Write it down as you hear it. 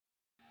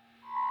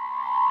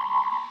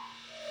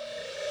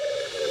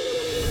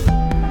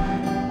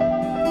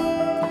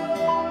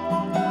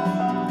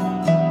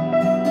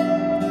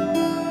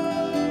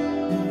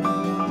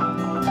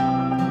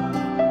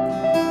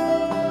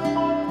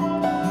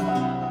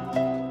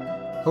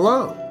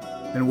Hello,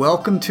 and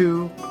welcome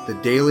to the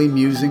Daily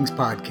Musings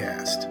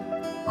podcast.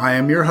 I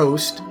am your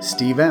host,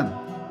 Steve M.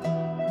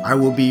 I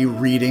will be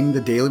reading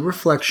the daily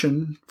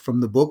reflection from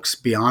the books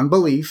Beyond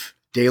Belief,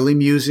 Daily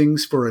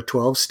Musings for a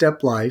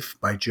 12-Step Life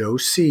by Joe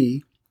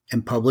C.,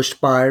 and published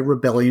by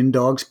Rebellion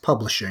Dogs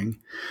Publishing,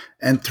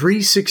 and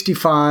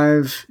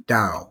 365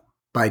 Tao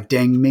by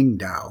Deng Ming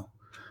Dao,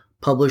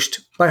 published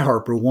by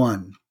Harper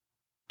One.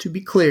 To be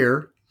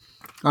clear,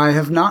 I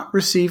have not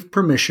received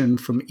permission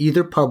from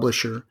either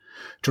publisher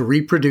to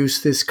reproduce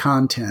this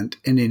content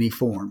in any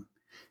form.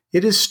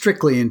 It is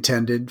strictly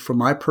intended for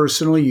my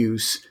personal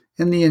use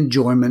and the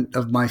enjoyment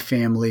of my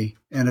family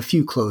and a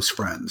few close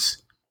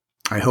friends.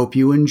 I hope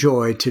you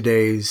enjoy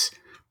today's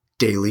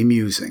Daily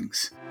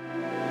Musings.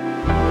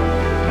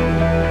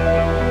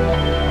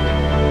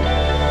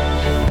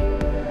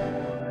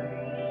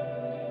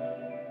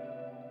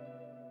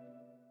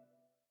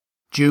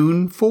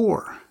 June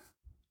 4,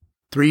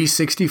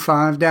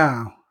 365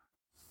 Tao,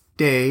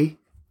 Day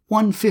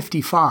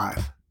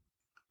 155.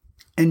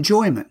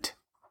 Enjoyment.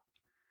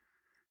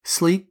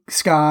 Sleek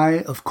sky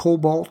of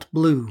cobalt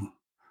blue,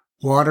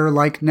 water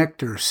like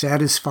nectar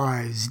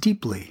satisfies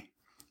deeply,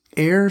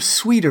 air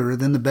sweeter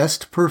than the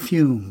best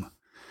perfume,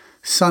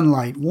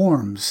 sunlight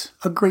warms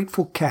a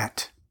grateful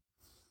cat.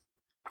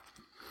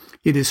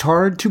 It is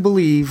hard to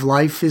believe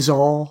life is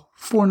all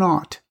for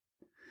naught.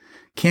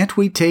 Can't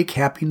we take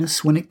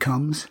happiness when it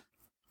comes?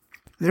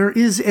 There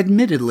is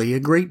admittedly a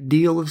great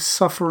deal of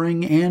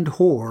suffering and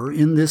horror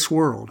in this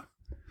world.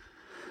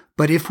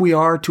 But if we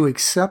are to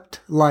accept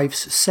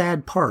life's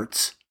sad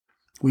parts,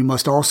 we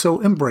must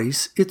also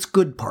embrace its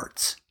good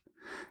parts.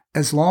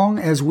 As long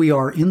as we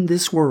are in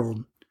this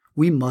world,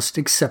 we must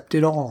accept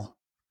it all.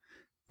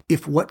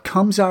 If what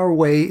comes our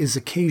way is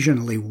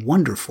occasionally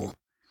wonderful,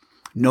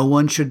 no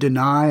one should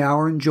deny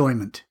our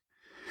enjoyment.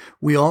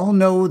 We all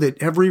know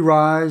that every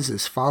rise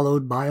is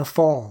followed by a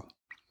fall.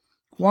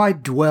 Why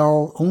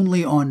dwell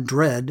only on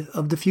dread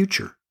of the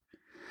future?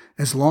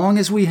 As long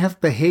as we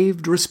have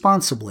behaved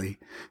responsibly,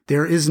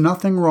 there is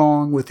nothing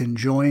wrong with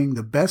enjoying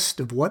the best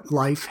of what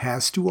life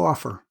has to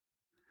offer.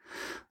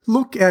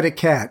 Look at a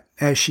cat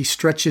as she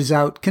stretches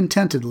out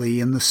contentedly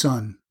in the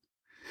sun.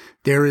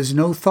 There is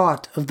no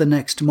thought of the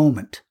next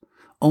moment,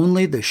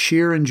 only the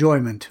sheer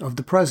enjoyment of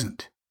the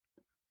present.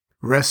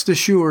 Rest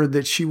assured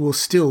that she will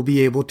still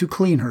be able to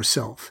clean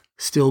herself,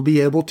 still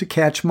be able to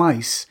catch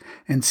mice,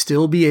 and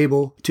still be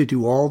able to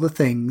do all the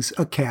things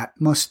a cat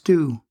must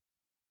do.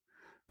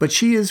 But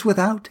she is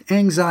without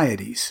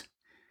anxieties,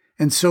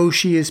 and so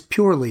she is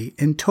purely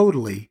and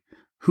totally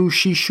who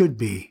she should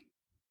be.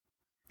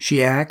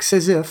 She acts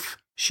as if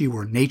she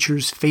were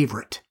nature's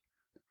favorite.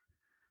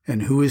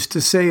 And who is to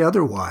say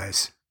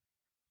otherwise?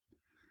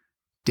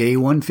 Day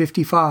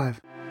 155.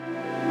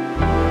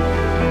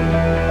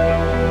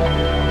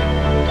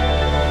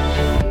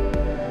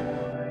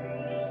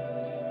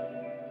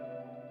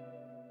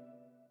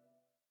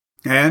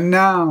 And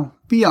now,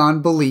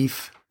 Beyond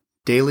Belief,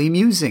 Daily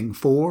Musing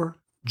for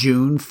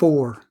June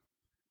 4.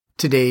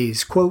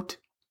 Today's quote: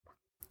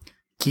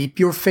 "Keep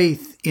your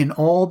faith in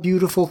all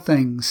beautiful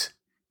things,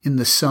 in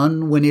the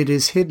sun when it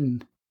is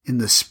hidden, in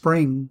the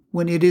spring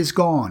when it is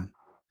gone."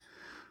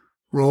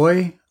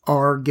 Roy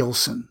R.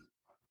 Gilson.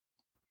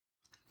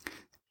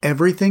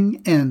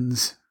 Everything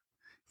ends.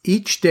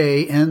 Each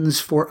day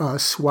ends for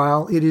us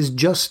while it is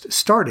just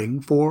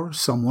starting for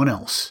someone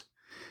else.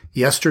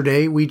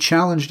 Yesterday, we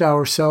challenged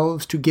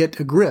ourselves to get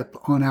a grip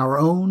on our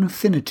own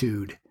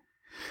finitude.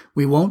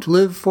 We won't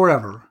live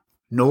forever,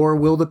 nor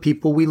will the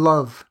people we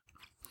love.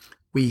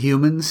 We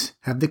humans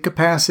have the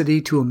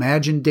capacity to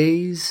imagine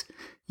days,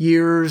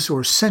 years,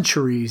 or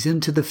centuries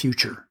into the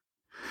future.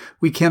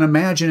 We can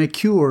imagine a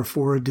cure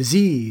for a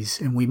disease,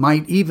 and we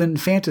might even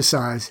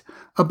fantasize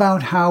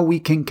about how we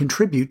can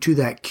contribute to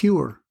that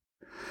cure.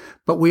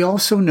 But we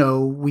also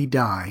know we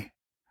die,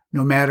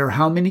 no matter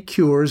how many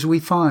cures we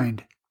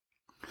find.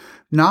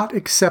 Not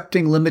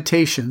accepting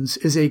limitations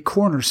is a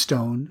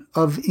cornerstone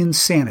of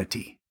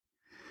insanity.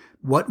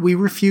 What we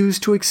refuse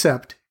to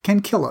accept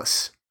can kill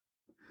us.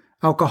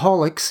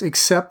 Alcoholics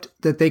accept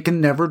that they can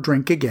never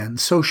drink again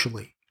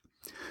socially.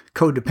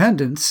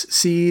 Codependents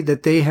see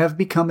that they have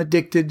become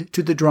addicted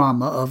to the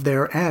drama of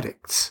their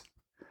addicts.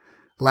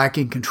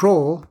 Lacking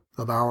control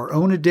of our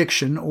own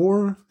addiction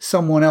or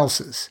someone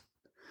else's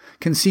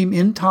can seem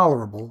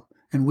intolerable,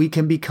 and we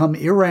can become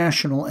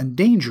irrational and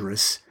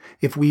dangerous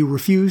if we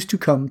refuse to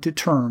come to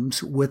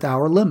terms with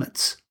our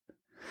limits.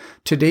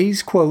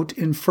 Today's quote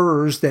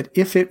infers that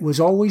if it was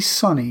always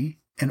sunny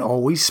and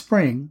always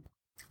spring,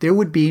 there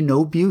would be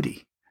no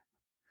beauty.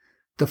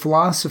 The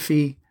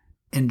philosophy,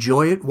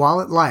 "enjoy it while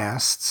it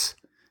lasts,"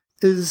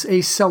 is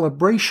a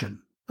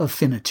celebration of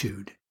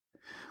finitude.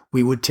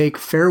 We would take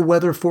fair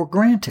weather for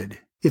granted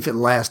if it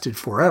lasted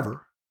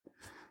forever.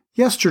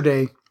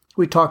 Yesterday,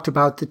 we talked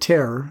about the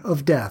terror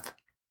of death.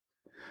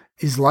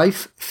 Is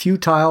life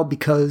futile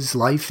because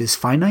life is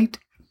finite?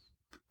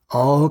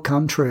 Au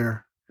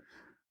contraire.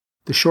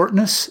 The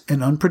shortness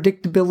and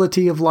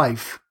unpredictability of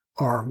life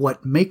are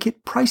what make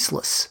it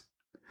priceless.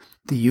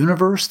 The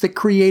universe that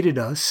created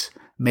us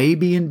may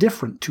be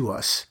indifferent to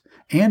us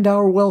and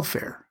our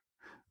welfare.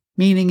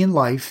 Meaning in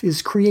life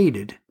is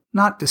created,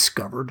 not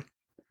discovered.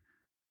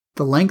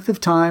 The length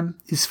of time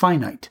is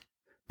finite,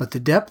 but the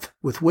depth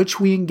with which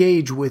we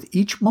engage with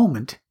each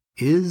moment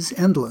is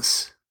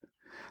endless.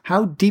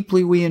 How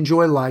deeply we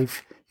enjoy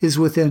life is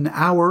within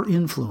our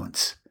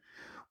influence.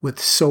 With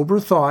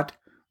sober thought,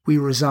 we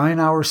resign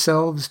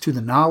ourselves to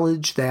the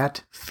knowledge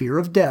that fear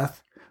of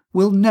death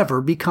will never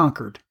be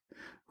conquered.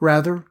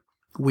 Rather,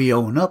 we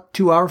own up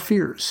to our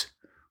fears.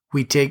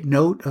 We take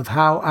note of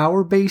how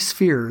our base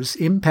fears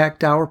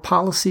impact our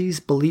policies,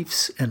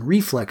 beliefs, and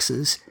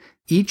reflexes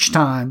each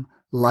time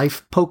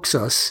life pokes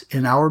us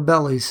in our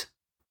bellies.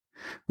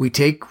 We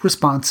take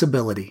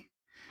responsibility.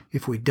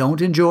 If we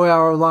don't enjoy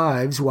our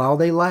lives while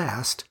they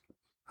last,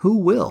 who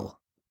will?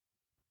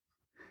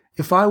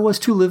 If I was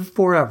to live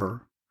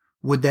forever,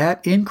 would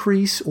that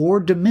increase or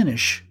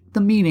diminish the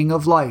meaning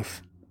of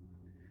life?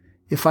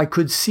 If I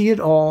could see it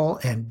all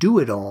and do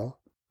it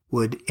all,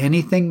 would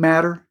anything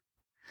matter?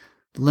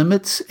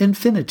 Limits and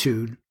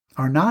finitude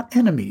are not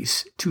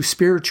enemies to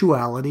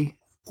spirituality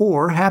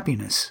or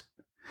happiness.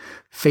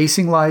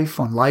 Facing life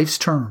on life's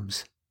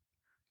terms,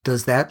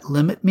 does that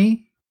limit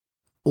me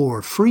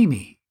or free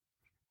me?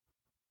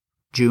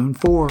 June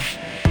 4.